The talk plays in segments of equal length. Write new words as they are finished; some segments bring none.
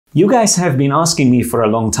You guys have been asking me for a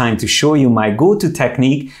long time to show you my go-to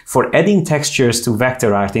technique for adding textures to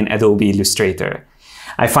vector art in Adobe Illustrator.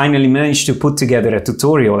 I finally managed to put together a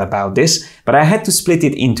tutorial about this, but I had to split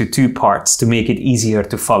it into two parts to make it easier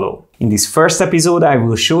to follow. In this first episode, I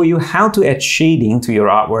will show you how to add shading to your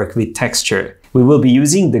artwork with texture. We will be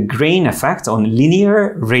using the grain effect on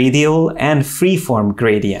linear, radial, and freeform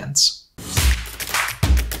gradients.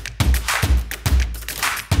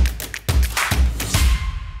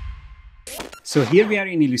 So here we are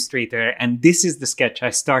in Illustrator, and this is the sketch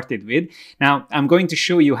I started with. Now, I'm going to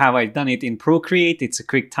show you how I've done it in Procreate. It's a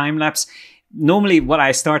quick time lapse. Normally, what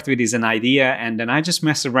I start with is an idea, and then I just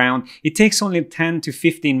mess around. It takes only 10 to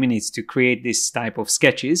 15 minutes to create this type of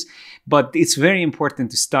sketches, but it's very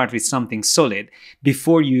important to start with something solid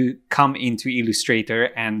before you come into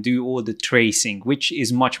Illustrator and do all the tracing, which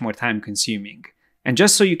is much more time consuming. And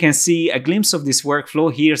just so you can see a glimpse of this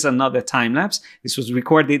workflow, here's another time lapse. This was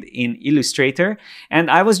recorded in Illustrator,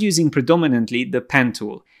 and I was using predominantly the pen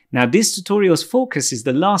tool. Now, this tutorial's focus is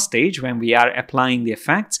the last stage when we are applying the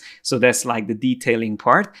effects, so that's like the detailing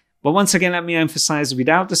part. But once again, let me emphasize,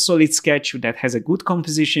 without a solid sketch that has a good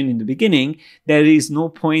composition in the beginning, there is no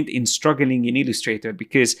point in struggling in Illustrator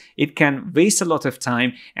because it can waste a lot of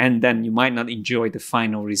time and then you might not enjoy the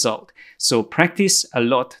final result. So practice a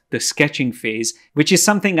lot the sketching phase, which is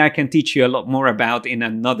something I can teach you a lot more about in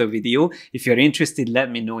another video. If you're interested,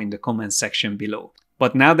 let me know in the comment section below.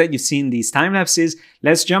 But now that you've seen these time lapses,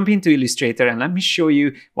 let's jump into Illustrator and let me show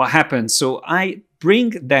you what happens. So I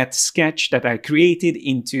bring that sketch that I created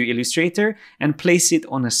into Illustrator and place it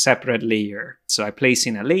on a separate layer. So I place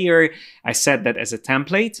in a layer, I set that as a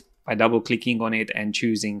template by double clicking on it and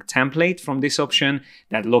choosing template from this option.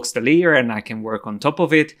 That locks the layer and I can work on top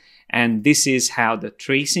of it. And this is how the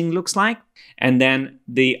tracing looks like. And then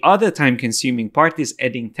the other time-consuming part is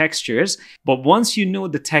adding textures. But once you know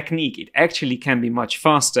the technique, it actually can be much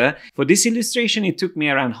faster. For this illustration, it took me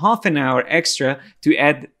around half an hour extra to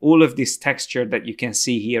add all of this texture that you can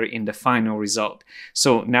see here in the final result.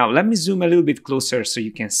 So now let me zoom a little bit closer so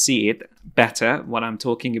you can see it better, what I'm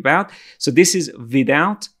talking about. So this is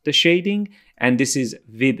without the shading, and this is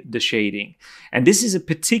with the shading. And this is a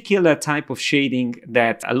particular type of shading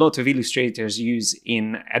that a lot of illustrators use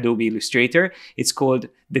in Adobe Illustrator. It's called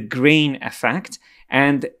the grain effect,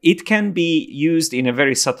 and it can be used in a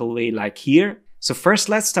very subtle way like here. So first,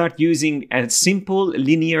 let's start using a simple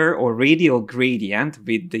linear or radial gradient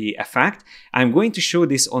with the effect. I'm going to show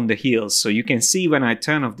this on the heels. So you can see when I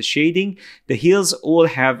turn off the shading, the heels all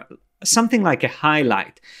have something like a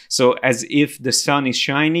highlight. So as if the sun is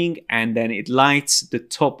shining and then it lights the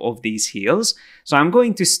top of these heels. So I'm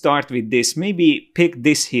going to start with this, maybe pick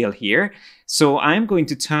this heel here. So I'm going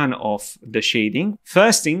to turn off the shading.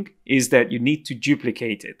 First thing is that you need to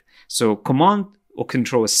duplicate it. So Command or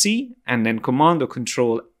Control C and then Command or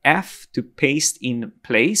Control F to paste in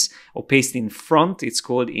place or paste in front, it's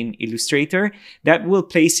called in Illustrator. That will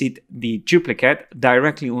place it, the duplicate,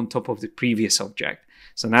 directly on top of the previous object.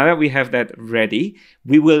 So now that we have that ready,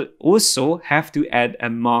 we will also have to add a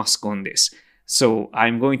mask on this. So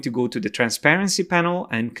I'm going to go to the transparency panel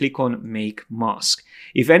and click on Make Mask.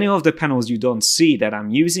 If any of the panels you don't see that I'm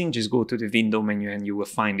using, just go to the window menu and you will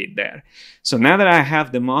find it there. So now that I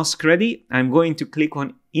have the mask ready, I'm going to click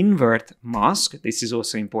on Invert Mask. This is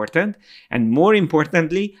also important. And more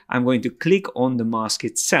importantly, I'm going to click on the mask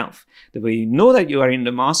itself. The way you know that you are in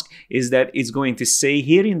the mask is that it's going to say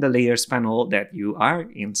here in the Layers panel that you are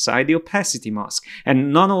inside the opacity mask.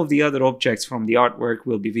 And none of the other objects from the artwork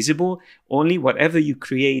will be visible, only whatever you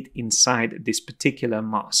create inside this particular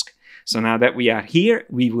mask. So now that we are here,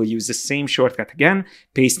 we will use the same shortcut again,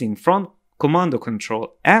 paste in front, Command or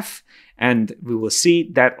Control F, and we will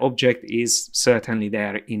see that object is certainly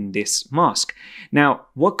there in this mask. Now,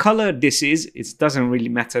 what color this is, it doesn't really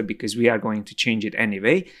matter because we are going to change it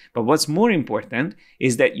anyway. But what's more important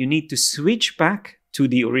is that you need to switch back to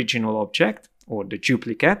the original object or the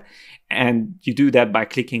duplicate. And you do that by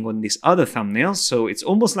clicking on this other thumbnail. So it's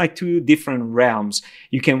almost like two different realms.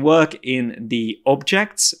 You can work in the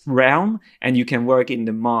objects realm and you can work in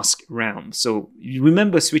the mask realm. So you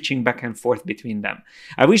remember switching back and forth between them.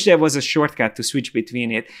 I wish there was a shortcut to switch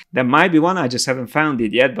between it. There might be one, I just haven't found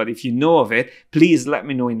it yet. But if you know of it, please let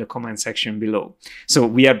me know in the comment section below. So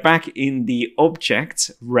we are back in the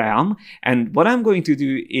objects realm. And what I'm going to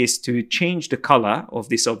do is to change the color of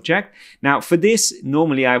this object. Now for this,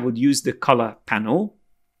 normally I would use the color panel,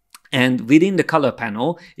 and within the color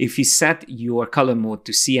panel, if you set your color mode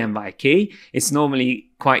to CMYK, it's normally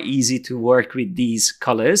quite easy to work with these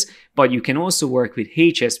colors, but you can also work with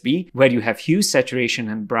HSB where you have hue, saturation,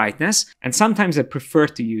 and brightness. And sometimes I prefer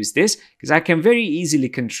to use this because I can very easily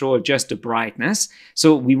control just the brightness.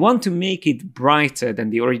 So we want to make it brighter than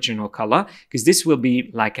the original color because this will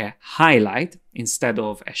be like a highlight instead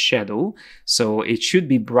of a shadow. So it should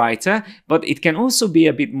be brighter, but it can also be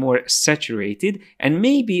a bit more saturated and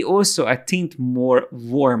maybe also a tint more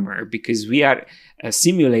warmer because we are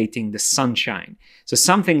simulating the sunshine. So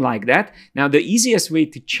something like that. Now, the easiest way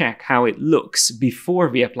to check how it looks before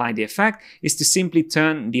we apply the effect is to simply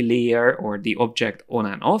turn the layer or the object on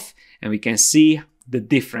and off, and we can see the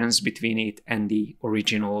difference between it and the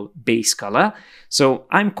original base color. So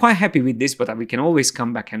I'm quite happy with this, but we can always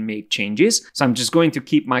come back and make changes. So I'm just going to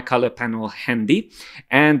keep my color panel handy,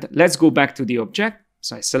 and let's go back to the object.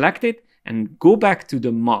 So I select it and go back to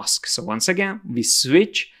the mask. So once again, we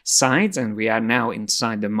switch sides and we are now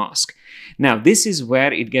inside the mask. Now, this is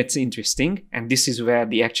where it gets interesting, and this is where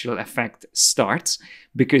the actual effect starts,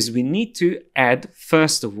 because we need to add,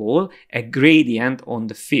 first of all, a gradient on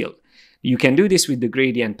the fill. You can do this with the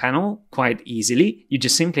gradient panel quite easily. You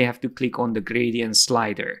just simply have to click on the gradient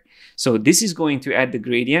slider. So this is going to add the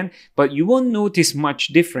gradient, but you won't notice much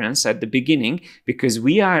difference at the beginning because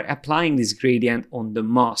we are applying this gradient on the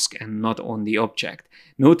mask and not on the object.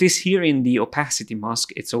 Notice here in the opacity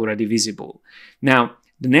mask, it's already visible. Now,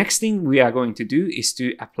 the next thing we are going to do is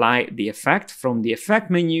to apply the effect. From the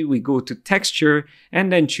effect menu, we go to texture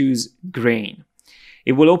and then choose grain.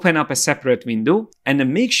 It will open up a separate window, and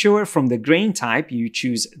then make sure from the grain type you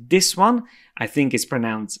choose this one. I think it's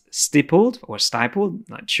pronounced stippled or stippled,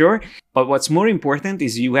 not sure. But what's more important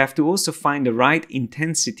is you have to also find the right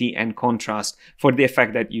intensity and contrast for the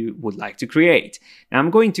effect that you would like to create. Now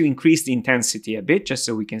I'm going to increase the intensity a bit just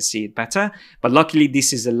so we can see it better. But luckily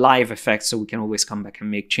this is a live effect, so we can always come back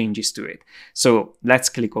and make changes to it. So let's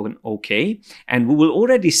click on OK, and we will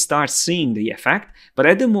already start seeing the effect, but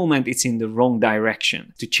at the moment it's in the wrong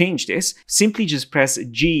direction. To change this, simply just press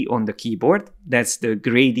G on the keyboard. That's the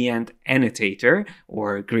gradient annotator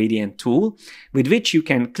or gradient tool, with which you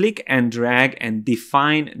can click and drag and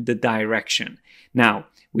define the direction. Now,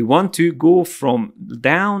 we want to go from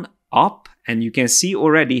down up, and you can see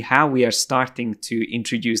already how we are starting to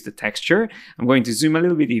introduce the texture. I'm going to zoom a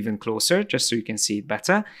little bit even closer just so you can see it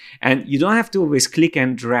better. And you don't have to always click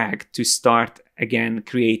and drag to start again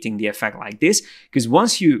creating the effect like this, because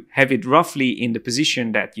once you have it roughly in the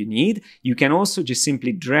position that you need, you can also just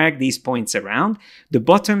simply drag these points around. The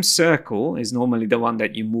bottom circle is normally the one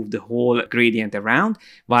that you move the whole gradient around,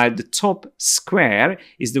 while the top square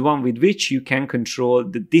is the one with which you can control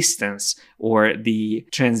the distance or the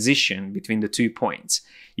transition between the 2 points.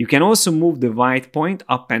 You can also move the white point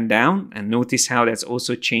up and down, and notice how that's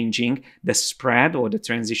also changing the spread or the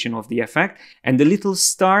transition of the effect. And the little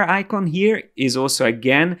star icon here is also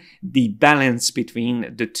again the balance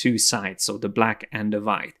between the two sides, so the black and the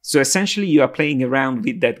white. So essentially you are playing around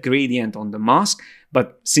with that gradient on the mask,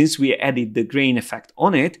 but since we added the grain effect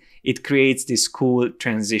on it, it creates this cool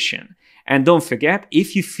transition. And don't forget,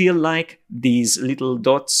 if you feel like these little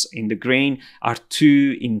dots in the grain are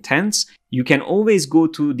too intense, you can always go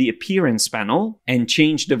to the appearance panel and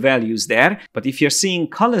change the values there. But if you're seeing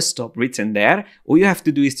color stop written there, all you have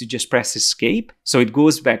to do is to just press escape. So it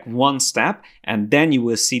goes back one step, and then you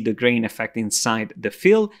will see the grain effect inside the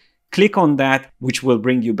fill. Click on that, which will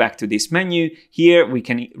bring you back to this menu. Here we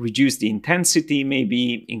can reduce the intensity,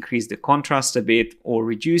 maybe increase the contrast a bit or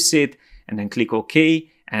reduce it, and then click OK.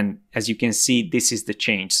 And as you can see, this is the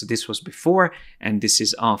change. So this was before and this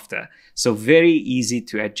is after. So very easy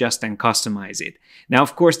to adjust and customize it. Now,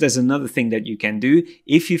 of course, there's another thing that you can do.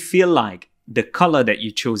 If you feel like the color that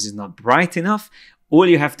you chose is not bright enough, all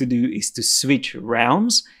you have to do is to switch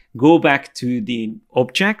realms, go back to the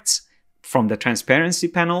objects from the transparency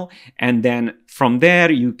panel, and then from there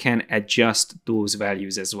you can adjust those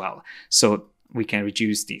values as well. So we can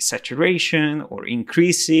reduce the saturation or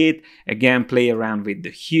increase it, again, play around with the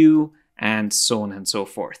hue, and so on and so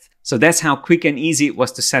forth. So that's how quick and easy it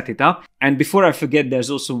was to set it up. And before I forget, there's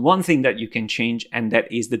also one thing that you can change, and that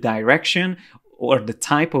is the direction or the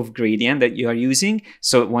type of gradient that you are using.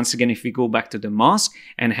 So once again, if we go back to the mask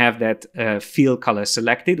and have that fill color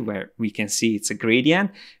selected where we can see it's a gradient,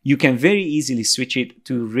 you can very easily switch it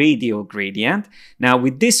to radial gradient. Now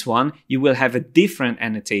with this one, you will have a different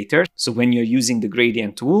annotator. So when you're using the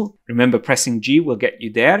gradient tool, remember pressing G will get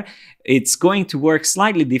you there. It's going to work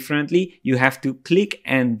slightly differently. You have to click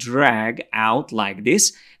and drag out like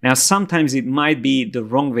this. Now, sometimes it might be the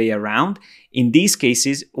wrong way around. In these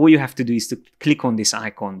cases, all you have to do is to click on this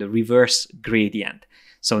icon, the reverse gradient.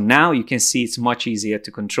 So now you can see it's much easier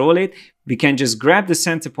to control it. We can just grab the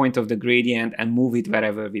center point of the gradient and move it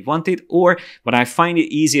wherever we want it. Or what I find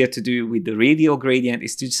it easier to do with the radial gradient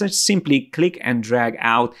is to just simply click and drag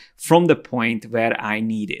out from the point where I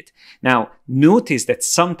need it. Now, notice that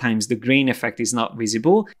sometimes the grain effect is not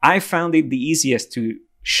visible. I found it the easiest to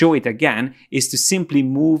show it again is to simply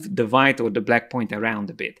move the white or the black point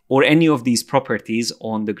around a bit, or any of these properties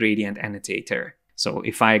on the gradient annotator. So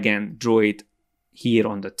if I again draw it here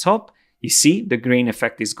on the top, you see the grain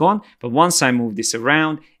effect is gone, but once I move this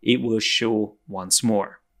around, it will show once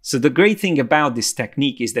more. So the great thing about this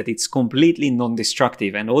technique is that it's completely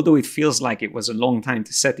non-destructive, and although it feels like it was a long time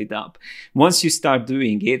to set it up, once you start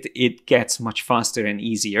doing it, it gets much faster and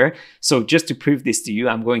easier. So just to prove this to you,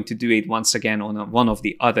 I'm going to do it once again on one of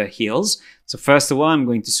the other hills. So first of all, I'm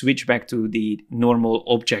going to switch back to the normal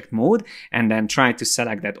object mode and then try to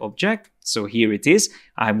select that object. So here it is.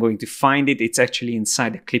 I'm going to find it. It's actually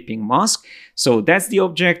inside the clipping mask. So that's the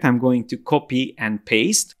object. I'm going to copy and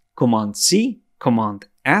paste. Command C, Command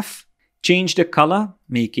F, change the color,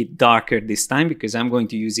 make it darker this time because I'm going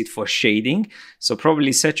to use it for shading. So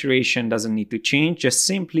probably saturation doesn't need to change, just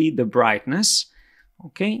simply the brightness.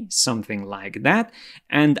 Okay, something like that.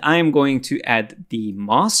 And I'm going to add the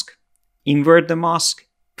mask, invert the mask,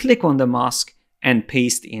 click on the mask, and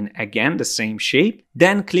paste in again the same shape.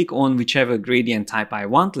 Then click on whichever gradient type I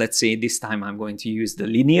want. Let's say this time I'm going to use the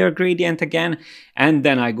linear gradient again. And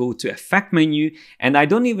then I go to Effect menu, and I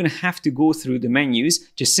don't even have to go through the menus,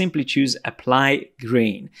 just simply choose Apply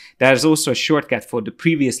Grain. There's also a shortcut for the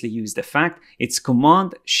previously used effect. It's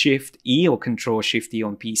Command-Shift-E or Control-Shift-E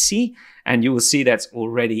on PC, and you will see that's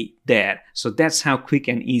already there. So that's how quick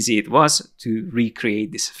and easy it was to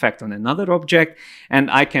recreate this effect on another object. And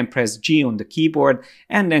I can press G on the keyboard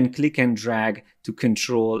and then click and drag to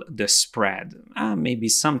control the spread. Maybe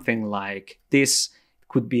something like this.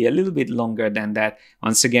 Could be a little bit longer than that.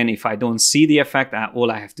 Once again, if I don't see the effect,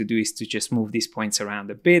 all I have to do is to just move these points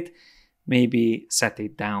around a bit, maybe set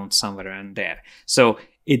it down somewhere around there. So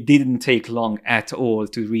it didn't take long at all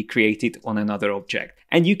to recreate it on another object.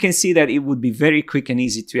 And you can see that it would be very quick and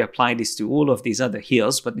easy to apply this to all of these other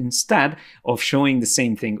hills, but instead of showing the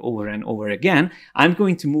same thing over and over again, I'm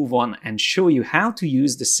going to move on and show you how to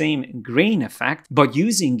use the same grain effect, but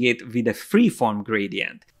using it with a freeform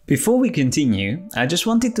gradient. Before we continue, I just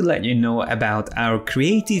wanted to let you know about our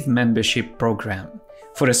creative membership program.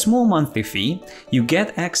 For a small monthly fee, you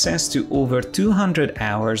get access to over 200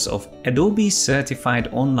 hours of Adobe certified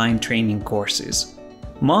online training courses.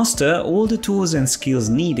 Master all the tools and skills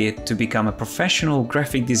needed to become a professional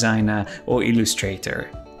graphic designer or illustrator.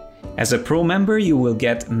 As a pro member, you will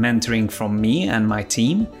get mentoring from me and my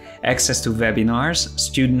team, access to webinars,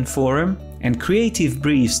 student forum, and creative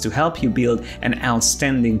briefs to help you build an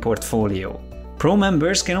outstanding portfolio. Pro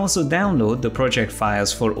members can also download the project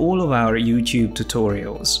files for all of our YouTube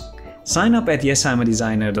tutorials. Sign up at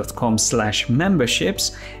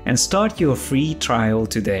yesimadesigner.com/memberships and start your free trial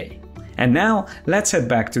today. And now let's head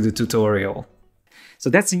back to the tutorial. So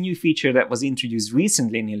that's a new feature that was introduced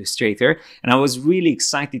recently in Illustrator, and I was really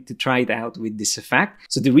excited to try it out with this effect.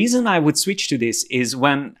 So the reason I would switch to this is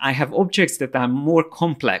when I have objects that are more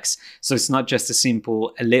complex. So it's not just a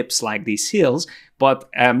simple ellipse like these hills, but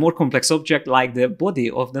a more complex object like the body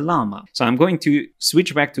of the llama. So I'm going to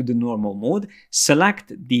switch back to the normal mode,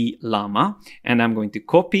 select the llama, and I'm going to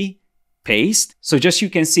copy, paste. So just you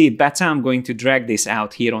can see it better, I'm going to drag this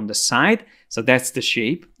out here on the side. So that's the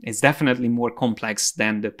shape. It's definitely more complex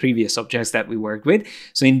than the previous objects that we worked with.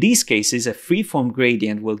 So in these cases, a freeform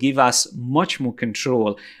gradient will give us much more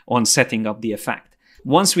control on setting up the effect.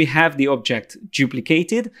 Once we have the object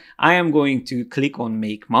duplicated, I am going to click on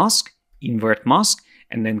Make Mask, Invert Mask,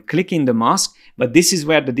 and then click in the mask. But this is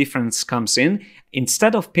where the difference comes in.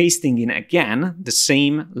 Instead of pasting in again the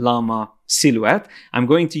same llama silhouette, I'm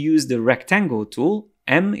going to use the rectangle tool.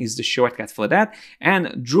 M is the shortcut for that,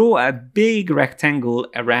 and draw a big rectangle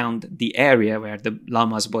around the area where the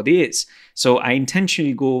llama's body is. So I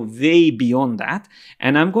intentionally go way beyond that,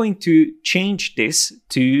 and I'm going to change this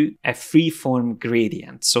to a freeform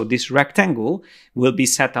gradient. So this rectangle will be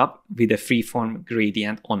set up with a freeform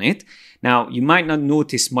gradient on it. Now, you might not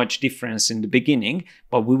notice much difference in the beginning,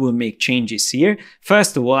 but we will make changes here.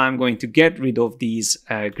 First of all, I'm going to get rid of these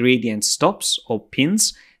gradient stops or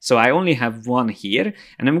pins. So I only have one here,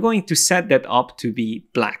 and I'm going to set that up to be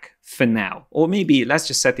black for now. Or maybe let's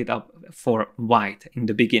just set it up for white in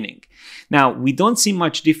the beginning. Now, we don't see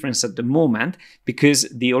much difference at the moment because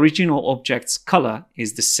the original object's color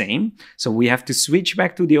is the same. So we have to switch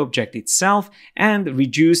back to the object itself and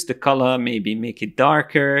reduce the color, maybe make it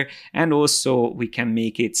darker, and also we can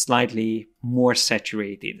make it slightly more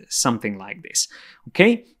saturated, something like this.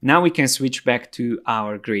 Okay, now we can switch back to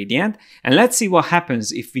our gradient, and let's see what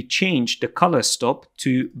happens if we change the color stop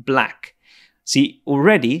to black. See,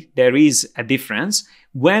 already there is a difference.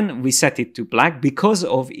 When we set it to black, because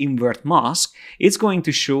of invert mask, it's going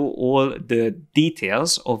to show all the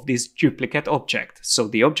details of this duplicate object. So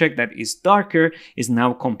the object that is darker is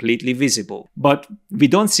now completely visible, but we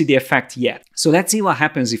don't see the effect yet. So let's see what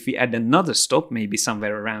happens if we add another stop, maybe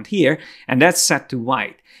somewhere around here, and that's set to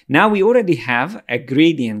white. Now we already have a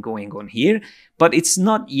gradient going on here, but it's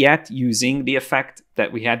not yet using the effect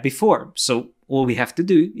that we had before. So all we have to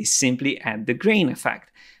do is simply add the grain effect.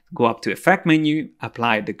 Go up to Effect menu,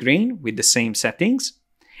 apply the grain with the same settings,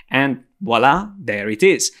 and voila, there it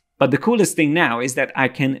is. But the coolest thing now is that I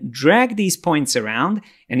can drag these points around,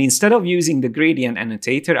 and instead of using the gradient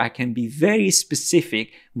annotator, I can be very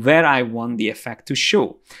specific where I want the effect to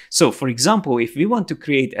show. So for example, if we want to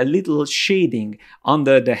create a little shading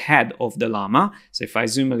under the head of the llama, so if I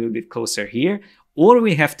zoom a little bit closer here, all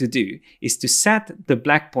we have to do is to set the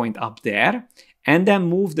black point up there, and then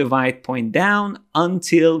move the white point down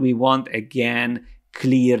until we want again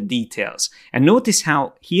clear details. And notice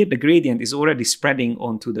how here the gradient is already spreading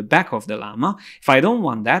onto the back of the llama. If I don't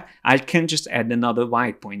want that, I can just add another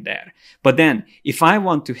white point there. But then if I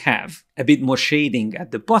want to have a bit more shading at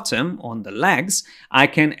the bottom on the legs, I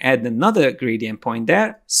can add another gradient point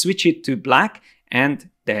there, switch it to black, and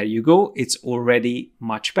there you go, it's already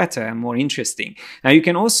much better and more interesting. Now you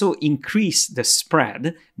can also increase the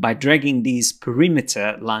spread by dragging these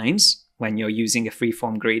perimeter lines when you're using a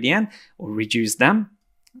freeform gradient, or reduce them,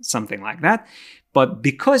 something like that. But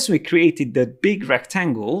because we created the big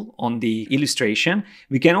rectangle on the illustration,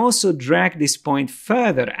 we can also drag this point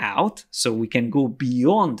further out, so we can go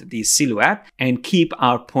beyond the silhouette and keep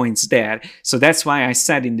our points there. So that's why I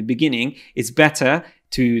said in the beginning, it's better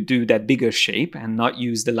to do that bigger shape and not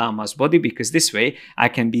use the llama's body, because this way I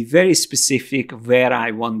can be very specific where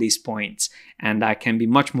I want these points, and I can be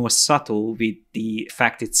much more subtle with the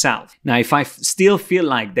effect itself. Now, if I still feel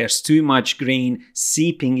like there's too much grain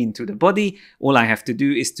seeping into the body, all I have to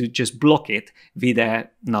do is to just block it with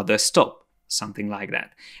another stop, something like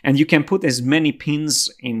that. And you can put as many pins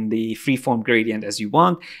in the freeform gradient as you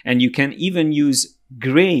want, and you can even use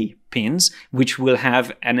gray pins, which will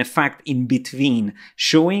have an effect in between,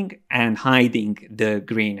 showing and hiding the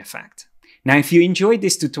grain effect. Now, if you enjoyed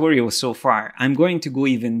this tutorial so far, I'm going to go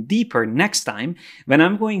even deeper next time when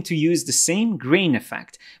I'm going to use the same grain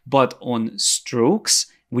effect, but on strokes,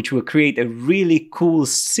 which will create a really cool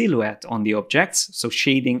silhouette on the objects, so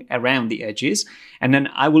shading around the edges. And then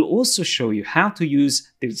I will also show you how to use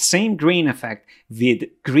the same grain effect with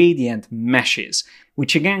gradient meshes,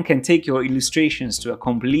 which again can take your illustrations to a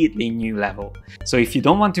completely new level. So if you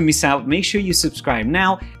don't want to miss out, make sure you subscribe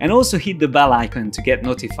now and also hit the bell icon to get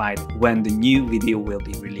notified when the new video will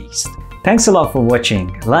be released. Thanks a lot for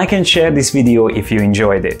watching. Like and share this video if you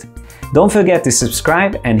enjoyed it. Don't forget to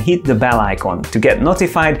subscribe and hit the bell icon to get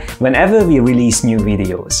notified whenever we release new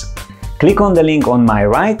videos. Click on the link on my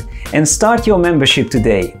right and start your membership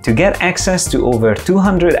today to get access to over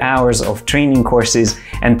 200 hours of training courses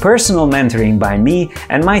and personal mentoring by me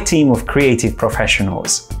and my team of creative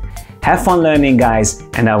professionals. Have fun learning, guys,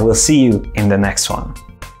 and I will see you in the next one.